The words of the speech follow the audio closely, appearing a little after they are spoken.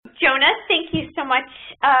Mona. Thank you so much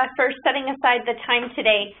for setting aside the time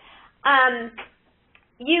today.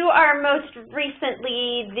 You are most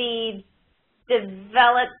recently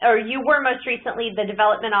you were most recently the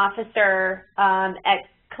development officer at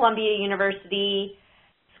Columbia University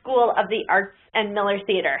School of the Arts and Miller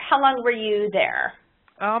Theater. How long were you there?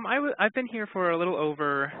 I've been here for a little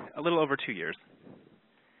over 2 years.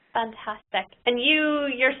 Fantastic. And you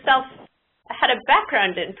yourself had a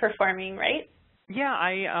background in performing, right? Yeah,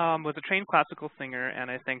 I was a trained classical singer,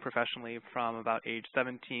 and I sang professionally from about age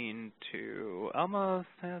 17 to almost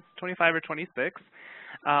 25 or 26.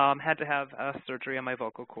 Had to have surgery on my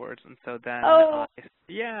vocal cords, and so then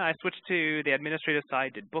I switched to the administrative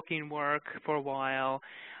side, did booking work for a while,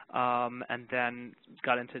 and then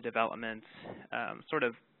got into development, sort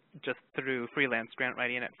of just through freelance grant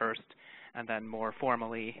writing at first, and then more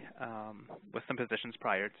formally with some positions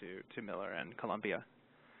prior to Miller and Columbia.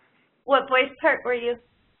 What voice part were you?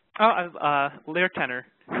 Oh, I was lyric tenor.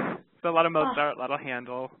 So a lot of Mozart, a lot of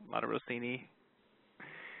Handel, a lot of Rossini.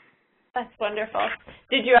 That's wonderful.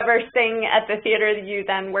 Did you ever sing at the theater that you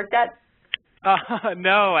then worked at?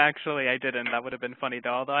 No, actually, I didn't. That would have been funny,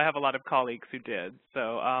 though, although I have a lot of colleagues who did.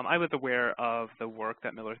 So I was aware of the work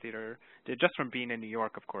that Miller Theater did, just from being in New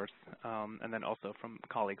York, of course, and then also from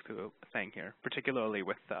colleagues who sang here, particularly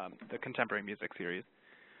with the contemporary music series.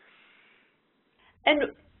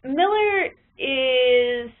 And Miller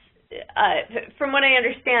is, from what I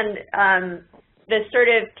understand, the sort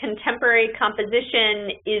of contemporary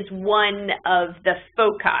composition is one of the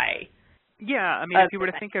foci. Yeah, I mean, if you were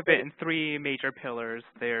to think of it in three major pillars,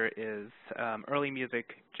 there is early music,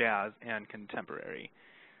 jazz, and contemporary.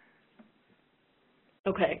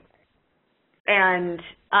 Okay. And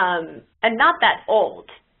not that old,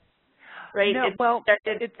 right? No,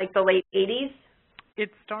 It's like the late 80s? It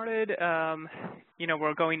started,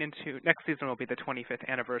 we're going into, next season will be the 25th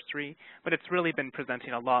anniversary, but it's really been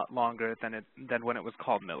presenting a lot longer than when it was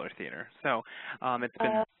called Miller Theater. So it's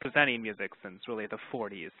been presenting music since really the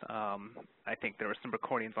 40s. I think there were some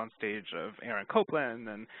recordings on stage of Aaron Copland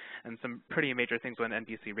and some pretty major things when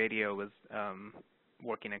NBC Radio was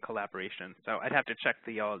working in collaboration. So I'd have to check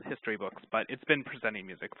the old history books, but it's been presenting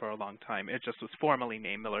music for a long time. It just was formally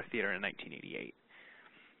named Miller Theater in 1988.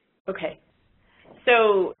 Okay.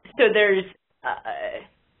 So there's,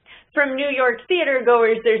 from New York theater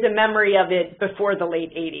goers, there's a memory of it before the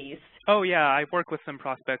late 80s. Oh, yeah. I work with some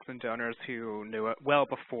prospects and donors who knew it well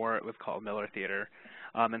before it was called Miller Theater,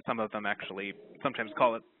 and some of them actually sometimes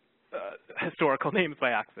call it historical names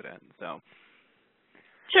by accident. So.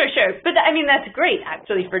 Sure. But, I mean, that's great,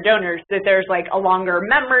 actually, for donors, that there's, like, a longer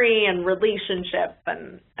memory and relationship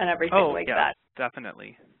and everything like that. Oh, yeah,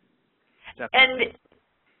 definitely.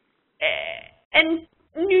 And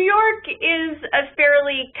New York is a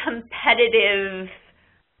fairly competitive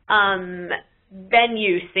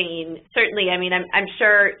venue scene. Certainly, I mean, I'm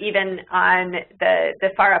sure even on the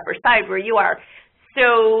far upper side where you are.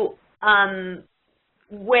 So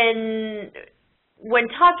when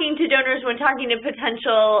talking to donors, when talking to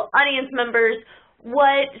potential audience members,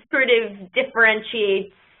 what sort of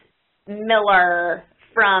differentiates Miller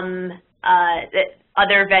from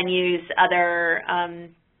other venues, other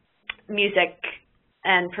music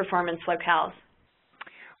and performance locales?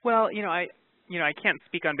 Well, I can't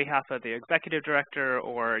speak on behalf of the executive director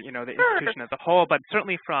or, the institution as a whole, but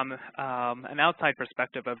certainly from an outside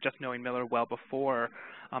perspective of just knowing Miller well before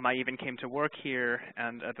I even came to work here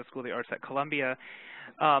and at the School of the Arts at Columbia,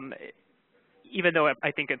 even though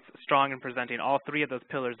I think it's strong in presenting all three of those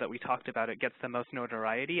pillars that we talked about, it gets the most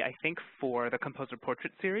notoriety, I think, for the Composer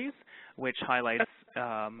Portrait Series, which highlights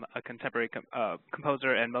a contemporary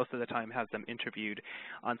composer and most of the time has them interviewed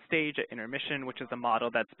on stage at intermission, which is a model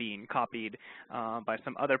that's being copied by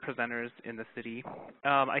some other presenters in the city.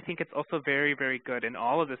 I think it's also very, very good in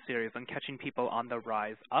all of the series on catching people on the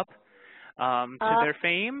rise up to their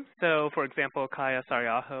fame. So, for example, Kaya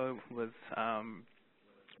Sariaho was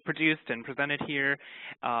produced and presented here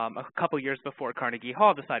a couple years before Carnegie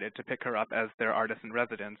Hall decided to pick her up as their artist in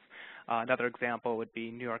residence. Another example would be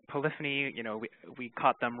New York Polyphony. We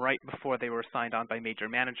caught them right before they were signed on by major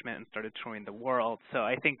management and started touring the world. So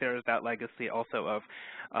I think there is that legacy also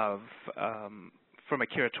of from a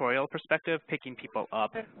curatorial perspective, picking people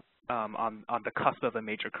up on the cusp of a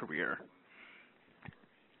major career.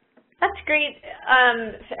 That's great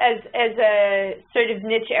as a sort of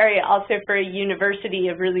niche area also for a university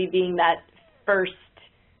of really being that first,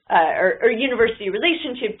 or university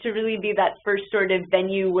relationship to really be that first sort of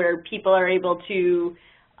venue where people are able to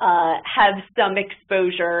have some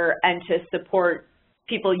exposure and to support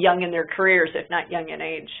people young in their careers, if not young in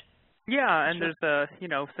age. Yeah, and there's a,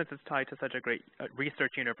 since it's tied to such a great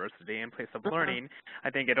research university and place of learning, I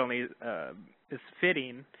think it only is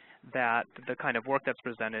fitting that the kind of work that's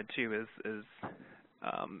presented too is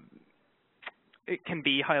it can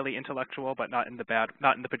be highly intellectual, but not in the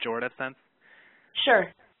pejorative sense.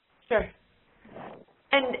 Sure, sure.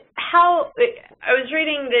 And how, I was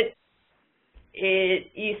reading that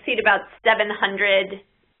you seat about 700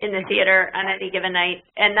 in the theater on any given night,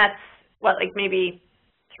 and that's, what, like maybe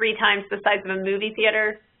 3 times the size of a movie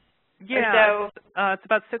theater? Yeah, it's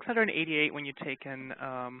about 688 when you take in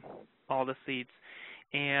all the seats.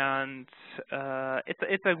 And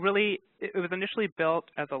it was initially built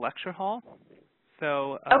as a lecture hall.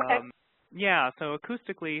 So, yeah, so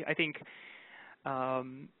acoustically, I think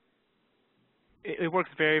it works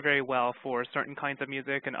very, very well for certain kinds of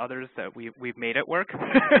music and others that we've made it work.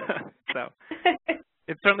 So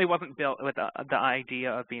it certainly wasn't built with the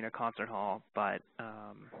idea of being a concert hall, but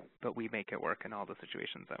we make it work in all the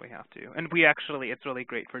situations that we have to. And it's really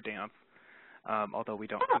great for dance, although we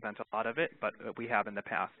don't present a lot of it, but we have in the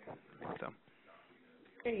past. So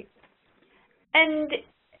great. And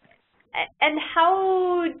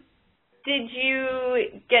how did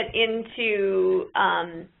you get into,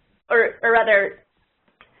 or rather,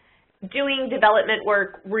 doing development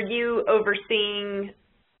work? Were you overseeing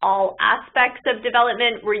all aspects of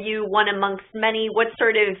development? Were you one amongst many? What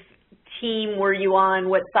sort of team were you on?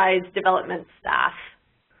 What size development staff?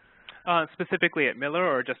 Specifically at Miller,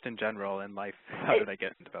 or just in general in life? How did I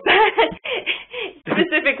get into development?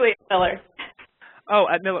 Specifically at Miller. Oh,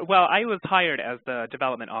 at Miller. Well, I was hired as the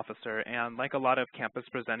development officer, and like a lot of campus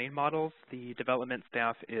presenting models, the development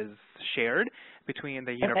staff is shared between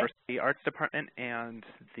the University Arts Department and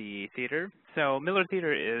the theater. So Miller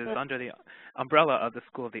Theater is under the umbrella of the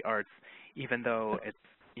School of the Arts, even though it's,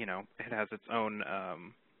 it has its own,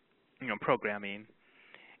 programming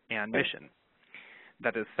and mission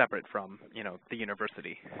that is separate from, the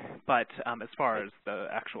university. But as far as the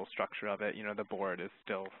actual structure of it, the board is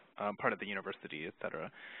still part of the university, et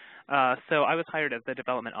cetera. So I was hired as the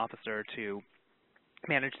development officer to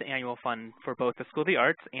manage the annual fund for both the School of the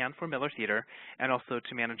Arts and for Miller Theater, and also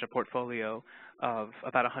to manage a portfolio of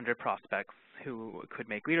about 100 prospects who could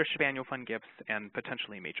make leadership annual fund gifts and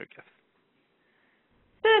potentially major gifts.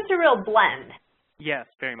 So it's a real blend. Yes,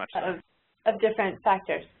 very much so. Of different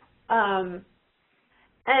factors.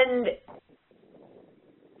 And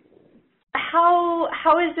how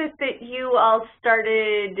is it that you all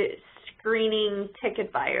started screening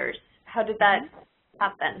ticket buyers? How did that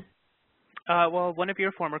happen? Well, one of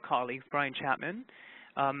your former colleagues, Brian Chapman,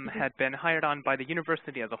 had been hired on by the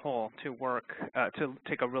university as a whole to work, to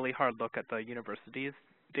take a really hard look at the university's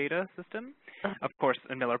data system. Of course,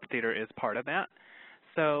 and Miller Theater is part of that.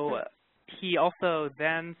 So he also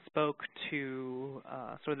then spoke to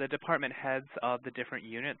sort of the department heads of the different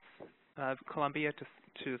units of Columbia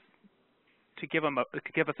to give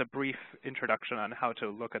us a brief introduction on how to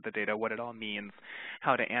look at the data, what it all means,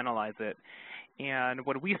 how to analyze it. And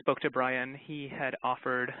when we spoke to Brian, he had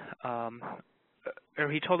offered, or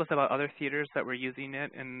he told us about other theaters that were using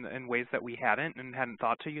it in ways that we hadn't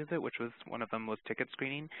thought to use it, which was one of them was ticket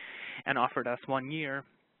screening, and offered us 1 year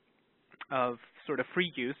of sort of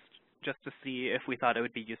free use just to see if we thought it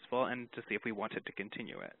would be useful and to see if we wanted to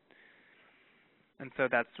continue it. And so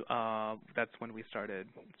that's when we started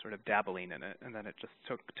sort of dabbling in it, and then it just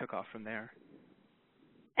took off from there.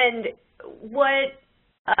 And what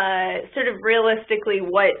sort of realistically,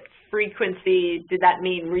 what frequency did that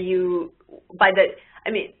mean? Were you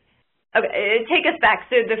okay, take us back.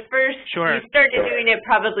 So the first, sure. You started doing it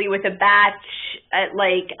probably with a batch,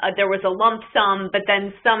 there was a lump sum, but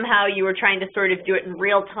then somehow you were trying to sort of do it in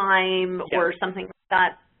real time or something like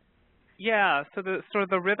that. Yeah, so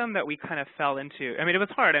the rhythm that we kind of fell into, it was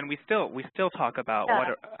hard, and we still talk about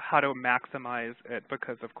how to maximize it,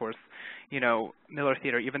 because of course, Miller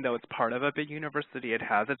Theater, even though it's part of a big university, it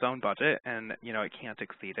has its own budget, and it can't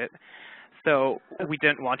exceed it. So we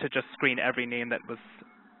didn't want to just screen every name that was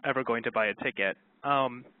ever going to buy a ticket.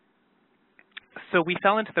 So we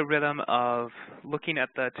fell into the rhythm of looking at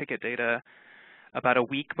the ticket data about a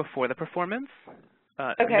week before the performance,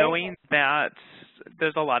 knowing that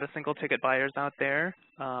there's a lot of single ticket buyers out there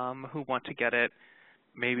who want to get it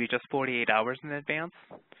maybe just 48 hours in advance.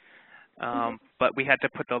 But we had to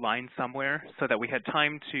put the line somewhere so that we had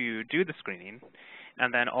time to do the screening,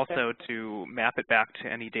 and then also to map it back to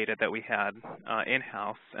any data that we had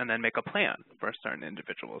in-house, and then make a plan for certain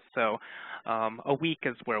individuals. So a week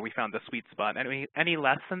is where we found the sweet spot. Any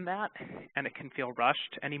less than that, and it can feel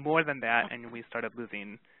rushed. Any more than that, and we started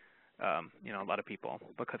losing a lot of people,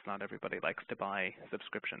 because not everybody likes to buy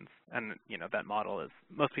subscriptions. And, that model is,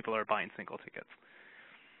 most people are buying single tickets.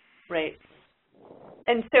 Right.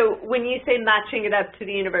 And so when you say matching it up to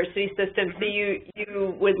the university system, so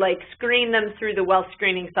you would like screen them through the wealth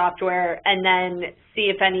screening software and then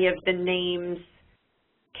see if any of the names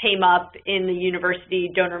came up in the university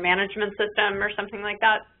donor management system or something like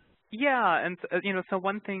that? Yeah, and so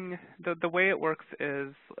one thing, the way it works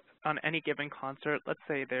is on any given concert, let's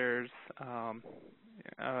say there's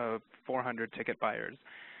 400 ticket buyers.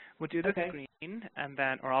 We'll do the screen, and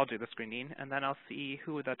then, or I'll do the screening, and then I'll see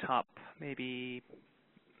who the top maybe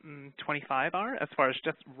 25 are as far as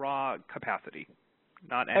just raw capacity,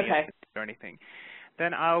 not any or anything.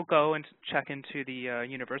 Then I'll go and check into the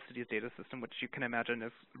university's data system, which you can imagine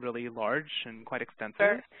is really large and quite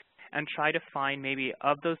extensive, and try to find maybe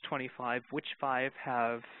of those 25, which 5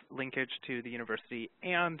 have linkage to the university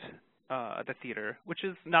and the theater, which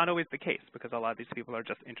is not always the case, because a lot of these people are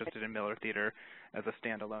just interested in Miller Theater as a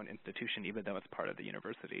standalone institution, even though it's part of the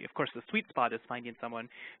university. Of course, the sweet spot is finding someone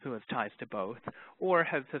who has ties to both, or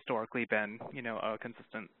has historically been, a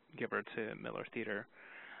consistent giver to Miller Theater.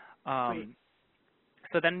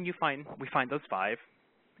 So then we find those 5,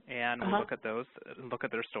 and we look at those, look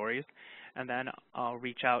at their stories, and then I'll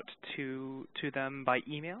reach out to them by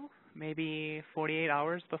email, maybe 48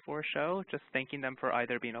 hours before a show, just thanking them for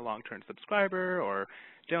either being a long-term subscriber or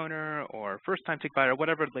donor or first-time ticket buyer,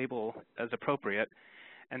 whatever label is appropriate,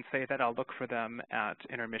 and say that I'll look for them at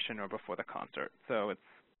intermission or before the concert. So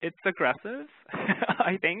it's aggressive,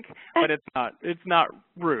 I think, but it's not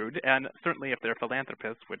rude. And certainly if they're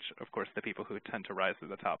philanthropists, which of course the people who tend to rise to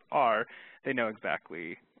the top are, they know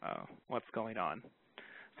exactly what's going on.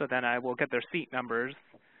 So then I will get their seat numbers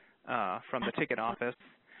from the ticket office,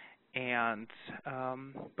 and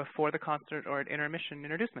before the concert or at intermission,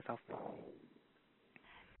 introduce myself.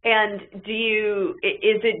 And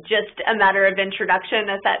is it just a matter of introduction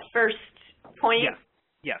at that first point?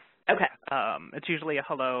 Yes. Okay. It's usually a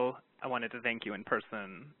hello. I wanted to thank you in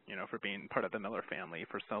person, for being part of the Miller family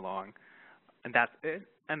for so long. And that's it.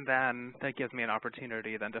 And then that gives me an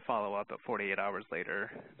opportunity then to follow up at 48 hours later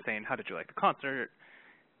saying, how did you like the concert?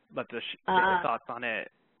 Love to get your thoughts on it.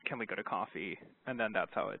 Can we go to coffee? And then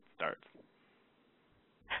that's how it starts.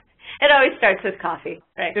 It always starts with coffee,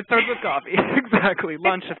 right? It starts with coffee, exactly.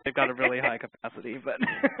 Lunch if they've got a really high capacity, but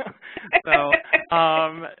so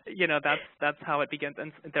that's how it begins.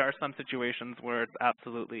 And there are some situations where it's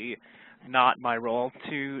absolutely not my role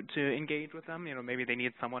to engage with them. Maybe they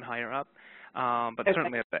need someone higher up, but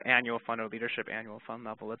certainly at the annual fund or leadership annual fund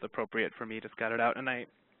level, it's appropriate for me to scout it out. And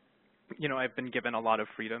I've been given a lot of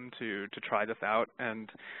freedom to try this out,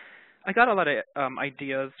 and I got a lot of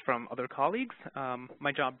ideas from other colleagues.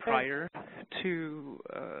 My job prior to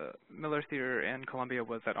Miller Theater and Columbia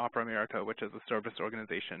was at Opera America, which is a service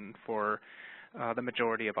organization for the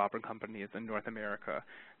majority of opera companies in North America.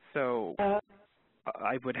 So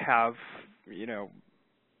I would have,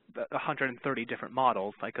 130 different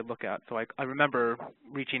models I could look at. So I remember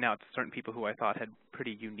reaching out to certain people who I thought had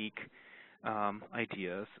pretty unique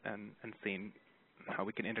ideas and seeing how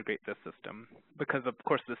we can integrate this system, because of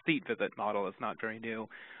course the seat visit model is not very new,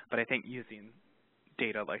 but I think using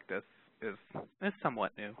data like this is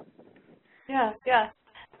somewhat new. Yeah.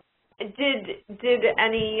 Did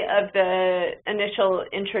any of the initial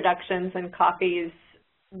introductions and coffees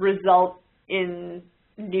result in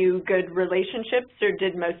new good relationships, or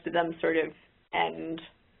did most of them sort of end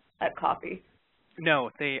at coffee?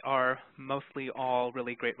 No, they are mostly all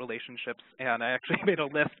really great relationships, and I actually made a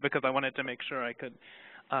list because I wanted to make sure I could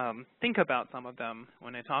think about some of them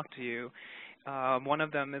when I talk to you. One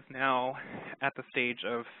of them is now at the stage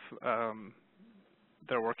of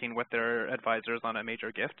they're working with their advisors on a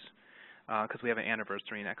major gift because we have an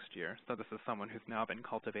anniversary next year. So this is someone who's now been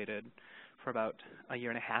cultivated for about a year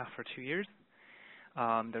and a half or 2 years.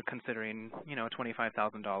 They're considering, a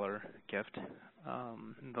 $25,000 gift.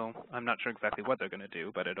 Though I'm not sure exactly what they're going to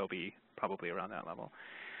do, but it'll be probably around that level.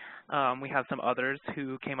 We have some others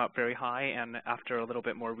who came up very high, and after a little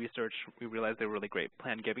bit more research, we realized they were really great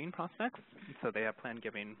planned giving prospects. So they have planned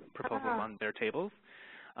giving proposals on their tables.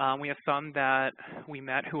 We have some that we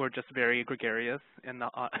met who are just very gregarious in the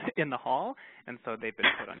hall, and so they've been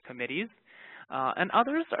put on committees. And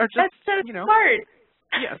others are just, That's so smart.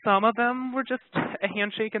 Yeah, some of them were just a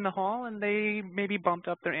handshake in the hall, and they maybe bumped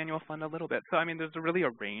up their annual fund a little bit. So, I mean, there's really a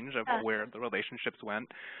range of where the relationships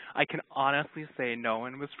went. I can honestly say no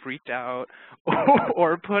one was freaked out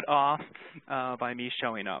or put off by me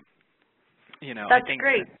showing up. That's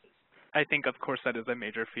great. I think, of course, that is a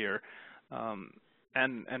major fear,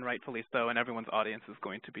 and rightfully so, and everyone's audience is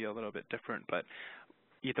going to be a little bit different. But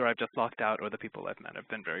either I've just locked out or the people I've met have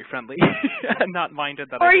been very friendly and not minded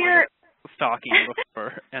that or I you're stalking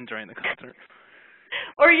before and during the concert.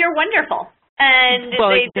 Or you're wonderful. And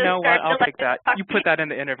well, they you know just what? start I'll to take that. You put that in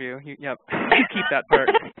the interview. Yep. You keep that part.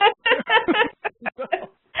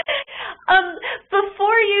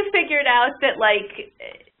 Before you figured out that, like,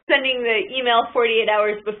 sending the email 48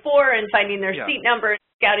 hours before and finding their seat number and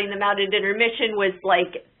scouting them out at intermission was,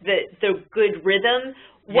 like, the good rhythm,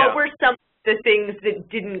 what were some of the things that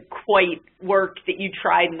didn't quite work that you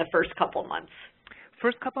tried in the first couple months?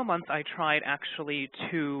 First couple months, I tried actually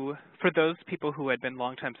for those people who had been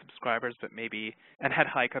longtime subscribers but maybe, and had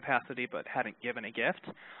high capacity but hadn't given a gift,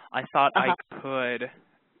 I thought I could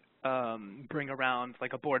bring around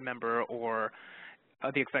like a board member or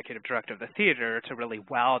the executive director of the theater to really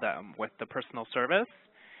wow them with the personal service.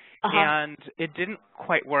 And it didn't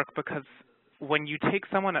quite work because when you take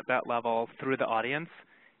someone at that level through the audience,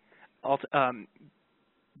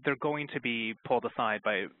 they're going to be pulled aside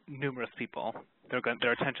by numerous people.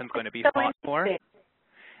 Their attention's going to be fought for.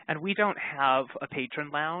 And we don't have a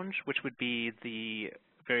patron lounge, which would be the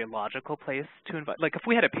very logical place to invite. Like if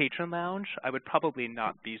we had a patron lounge, I would probably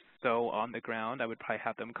not be so on the ground. I would probably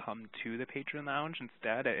have them come to the patron lounge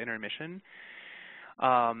instead at intermission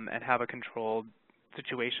and have a controlled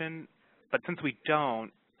situation. But since we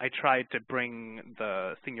don't, I tried to bring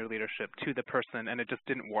the senior leadership to the person, and it just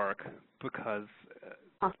didn't work because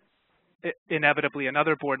inevitably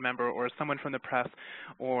another board member or someone from the press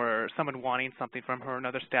or someone wanting something from her,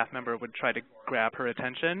 another staff member would try to grab her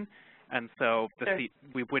attention, and so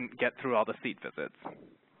we wouldn't get through all the seat visits.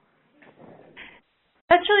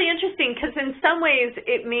 That's really interesting because in some ways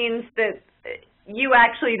it means that you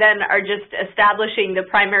actually then are just establishing the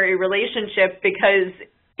primary relationship because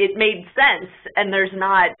it made sense and there's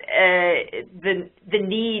not the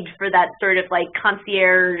need for that sort of like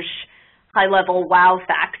concierge high-level wow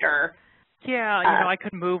factor. Yeah, you know, I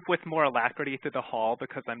could move with more alacrity through the hall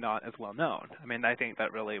because I'm not as well known. I mean, I think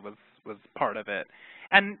that really was part of it.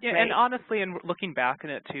 And and honestly, and looking back on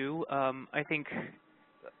it too, I think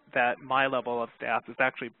that my level of staff is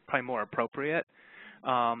actually probably more appropriate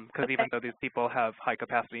because even though these people have high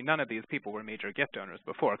capacity, none of these people were major gift donors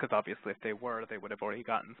before because obviously if they were, they would have already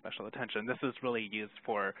gotten special attention. This is really used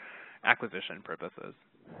for acquisition purposes.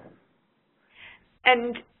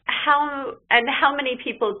 And how many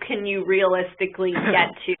people can you realistically get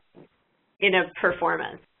to in a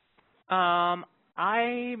performance?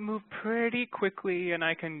 I move pretty quickly, and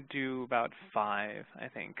I can do about 5, I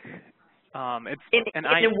think.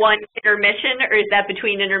 In one intermission, or is that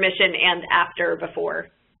between intermission and after or before?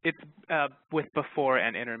 It's with before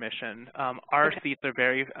and intermission. Our seats are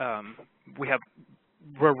very,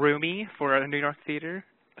 we're roomy for a New York theater.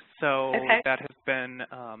 So that has been,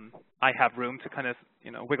 I have room to kind of,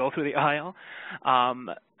 wiggle through the aisle.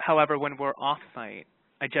 However, when we're off-site,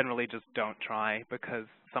 I generally just don't try because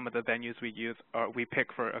some of the venues we use we pick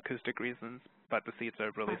for acoustic reasons, but the seats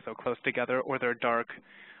are really so close together, or they're dark,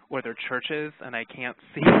 or they're churches, and I can't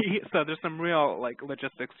see. So there's some real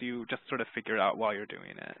logistics you just sort of figure out while you're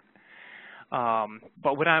doing it.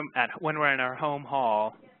 But when we're in our home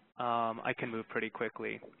hall, I can move pretty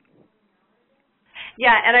quickly.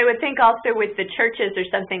 Yeah, and I would think also with the churches or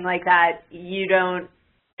something like that, you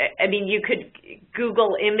could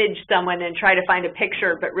Google image someone and try to find a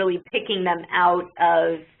picture, but really picking them out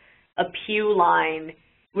of a pew line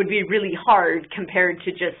would be really hard compared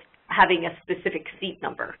to just having a specific seat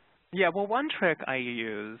number. Yeah, well, one trick I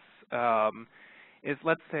use is,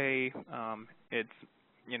 let's say it's,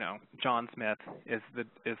 John Smith is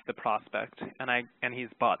the prospect, and he's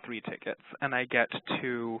bought 3 tickets, and I get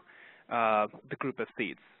to the group of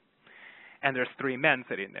seats, and there's 3 men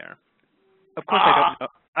sitting there. Of course,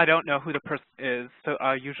 I don't know who the person is, so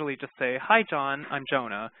I usually just say, "Hi, John, I'm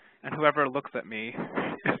Jonah," and whoever looks at me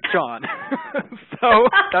is John. So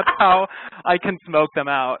that's how I can smoke them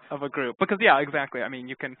out of a group. Because, yeah, exactly. I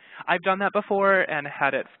mean, I've done that before and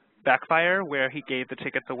had it backfire where he gave the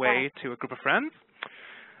tickets away to a group of friends.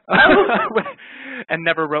 And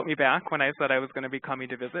never wrote me back when I said I was going to be coming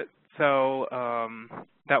to visit. So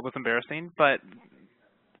that was embarrassing. But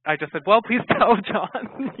I just said, well, please tell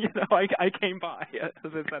John, I came by,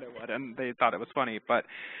 as I said it would, and they thought it was funny. But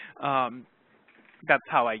that's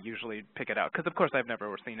how I usually pick it out. Because, of course, I've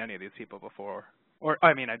never seen any of these people before. Or,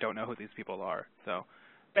 I don't know who these people are. So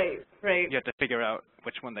right. You have to figure out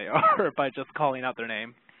which one they are by just calling out their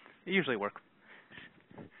name. It usually works.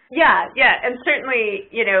 Yeah, and certainly,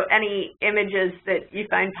 any images that you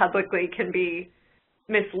find publicly can be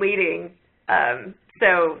misleading.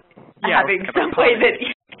 So having some way that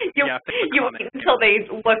you wait until they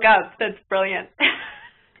look up, that's brilliant.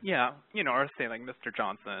 Yeah, or say like Mr.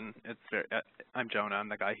 Johnson. I'm Jonah. I'm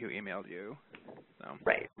the guy who emailed you. So.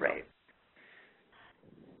 Right.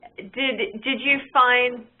 Did you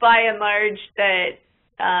find by and large that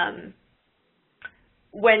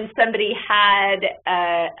when somebody had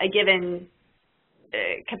a given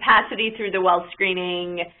capacity through the well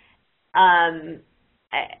screening, and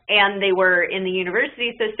they were in the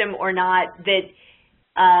university system or not, that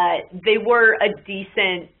they were a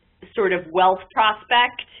decent sort of wealth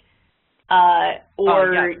prospect,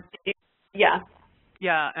 yeah.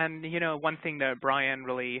 Yeah, and one thing that Brian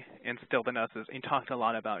really instilled in us is he talked a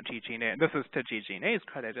lot about GG&A, and this is to GG&A's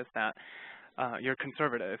credit, is that you're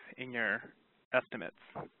conservative in your estimates,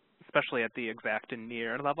 especially at the exact and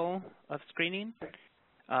near level of screening.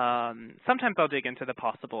 Sometimes I'll dig into the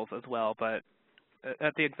possibles as well, but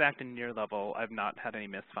at the exact and near level, I've not had any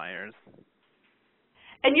misfires.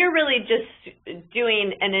 And you're really just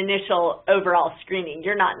doing an initial overall screening.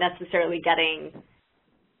 You're not necessarily getting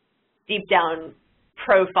deep down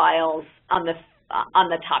profiles on the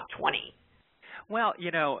top 20. Well,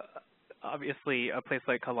 obviously a place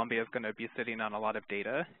like Columbia is going to be sitting on a lot of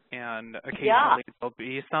data, and occasionally there'll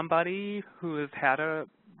be somebody who has had a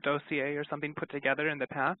dossier or something put together in the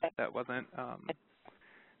past that wasn't,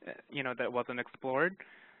 that wasn't explored.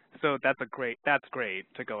 So that's great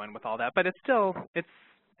to go in with all that. But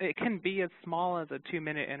it can be as small as a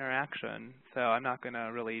 2-minute interaction. So I'm not going to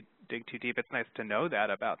really dig too deep. It's nice to know that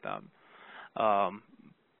about them.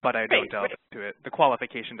 But I don't delve into it. The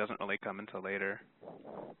qualification doesn't really come until later.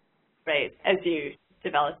 Right, as you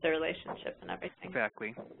develop the relationship and everything.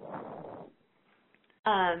 Exactly.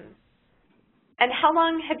 And how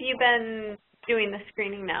long have you been doing the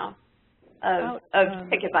screening now of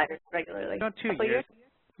ticket buyers regularly? About 2 years.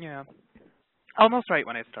 Yeah. Almost right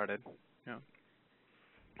when I started. Yeah.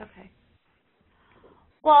 Okay.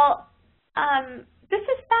 Well, this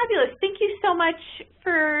is fabulous. Thank you so much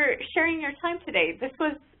for sharing your time today. This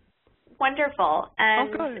was wonderful. And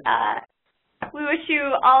we wish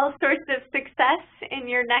you all sorts of success in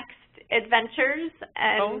your next adventures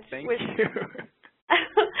and thank you.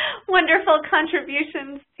 wonderful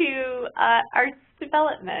contributions to arts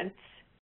development.